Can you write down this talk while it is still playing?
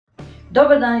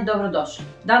Dobar dan i dobrodošli.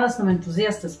 Danas nam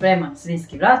entuzijasta sprema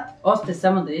svinjski vrat. Ostaje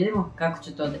samo da vidimo kako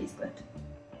će to da izgleda.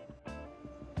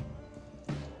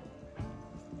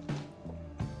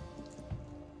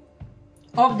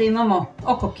 Ovdje imamo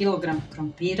oko kilogram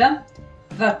krompira,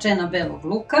 2 čena belog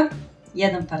luka,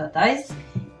 1 paradajz,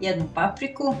 1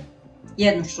 papriku,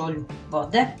 1 šolju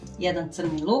vode, 1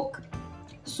 crni luk,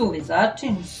 suvi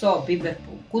začin, so, biber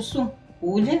po ukusu,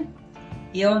 ulje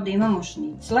i ovdje imamo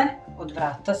šnicle od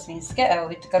vrata svinjske. Evo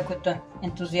vidite kako je to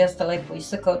entuzijasta lepo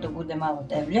isakao da bude malo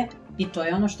deblje i to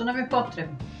je ono što nam je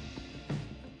potrebno.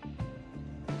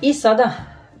 I sada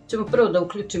ćemo prvo da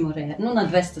uključimo rernu na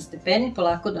 200 stepeni,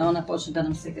 polako da ona počne da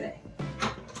nam se greje.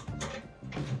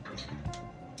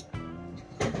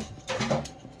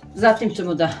 Zatim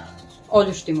ćemo da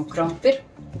oljuštimo krompir.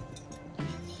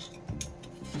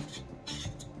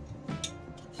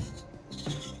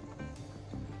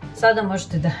 Sada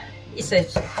možete da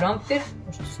isečete krompir,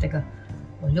 pošto ste ga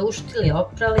oljuštili,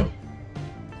 oprali.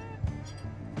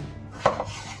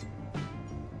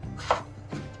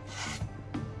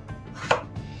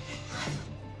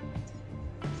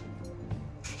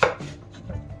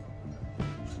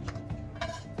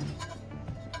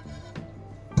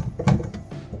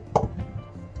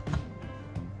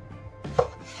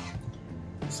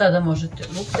 Sada možete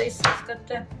luk da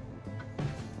iseckate.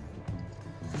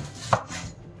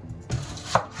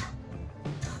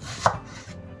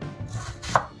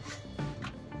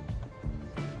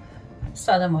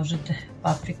 Sada možete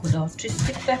papriku da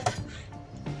očistite.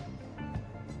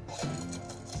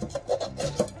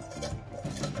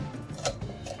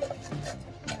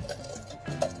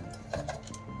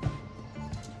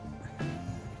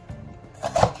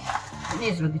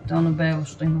 Izvadite ono belo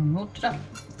što ima unutra.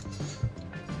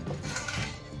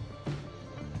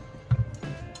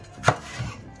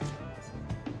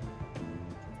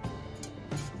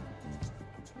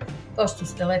 Pošto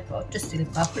ste lepo očistili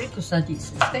papriku, sad je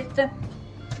iseckajte.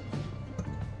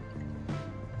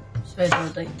 Sve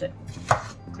dodajte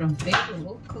krompiru,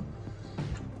 luku.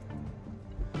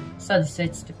 Sad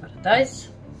isecite paradajz.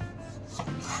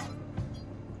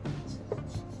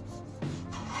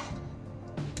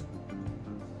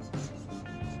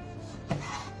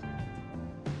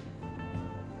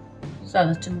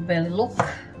 Sada ćemo beli luk.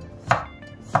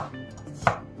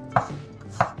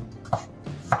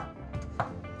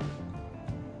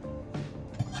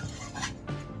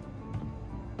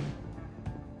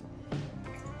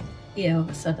 I evo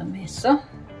ga sada meso.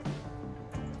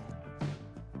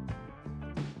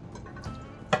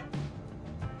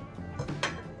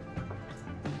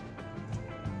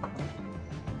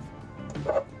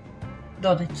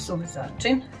 Dodajte suvi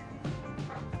začin,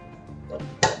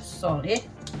 soli,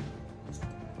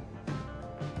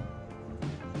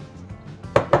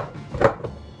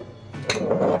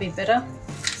 bibera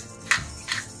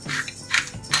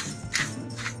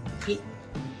i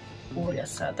ulja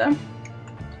sada.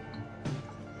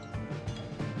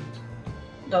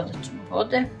 Dodat ćemo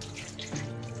vode.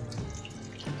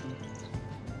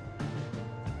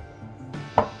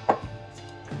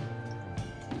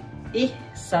 I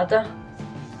sada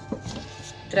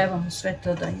trebamo sve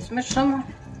to da izmešamo.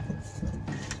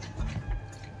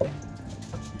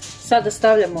 Sada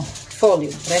stavljamo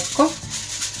foliju preko.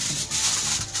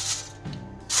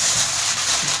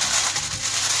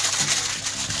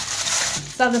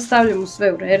 Sada stavljamo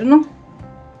sve u rernu.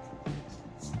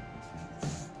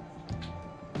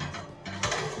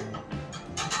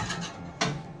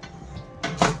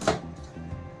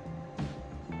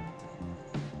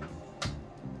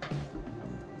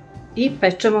 I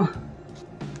pečemo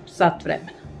sat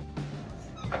vremena.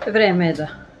 Vreme je da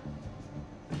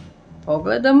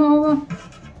pogledamo ovo.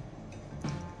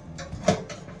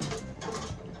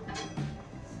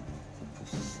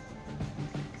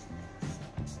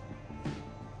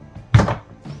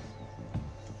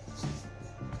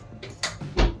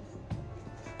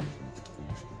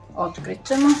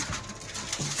 Otkrićemo.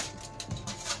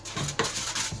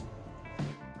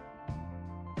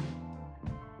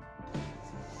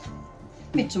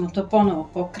 Mi ćemo to ponovo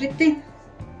pokriti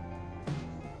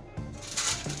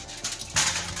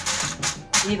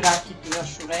i vratiti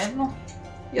još u rernu,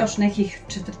 još nekih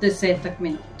 40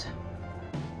 minuta.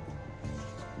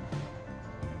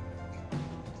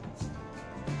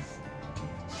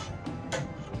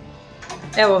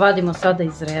 Evo vadimo sada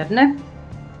iz rerne.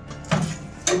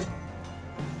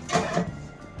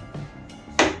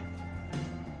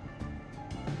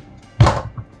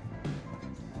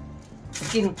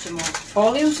 Skinut ćemo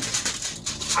foliju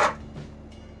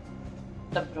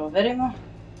da proverimo.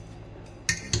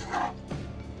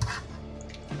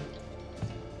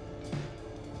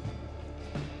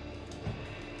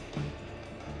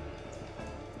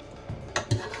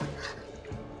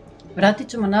 Vratit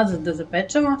ćemo nazad da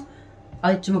zapečemo,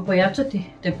 ali ćemo pojačati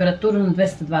temperaturu na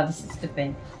 220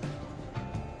 stepeni.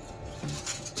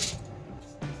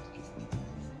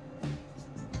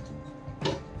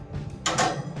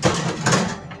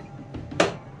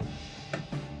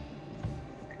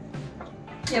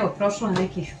 Evo, prošlo je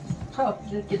nekih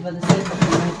otprilike 20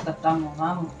 minuta tamo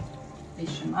ovamo,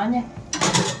 više manje.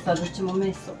 Sada ćemo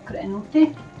meso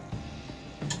okrenuti.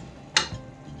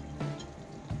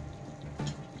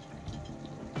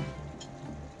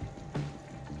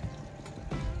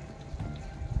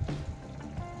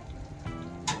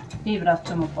 I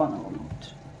vraćamo ponovo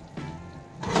unutra.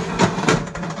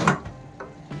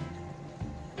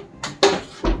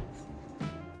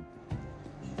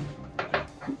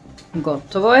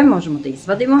 Gotovo je, možemo da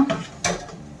izvadimo.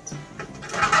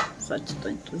 Sad će to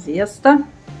entuzijasta.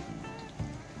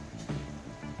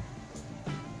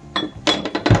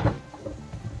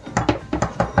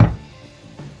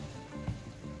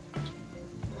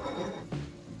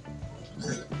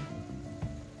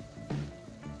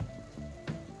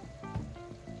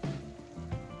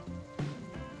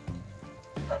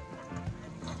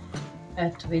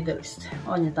 Eto, vidjeli ste,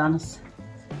 on je danas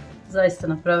zaista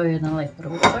napravio jedan lep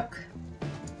ručak.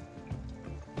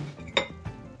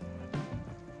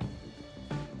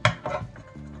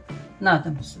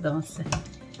 Nadamo se da vam se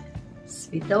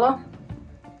svidjelo.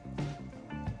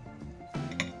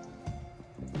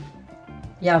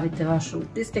 Javite vaše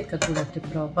utiske kad budete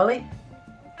probali.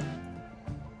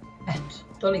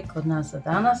 Eto, toliko od nas za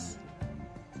danas.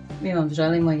 Mi vam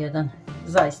želimo jedan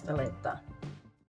zaista lep dan.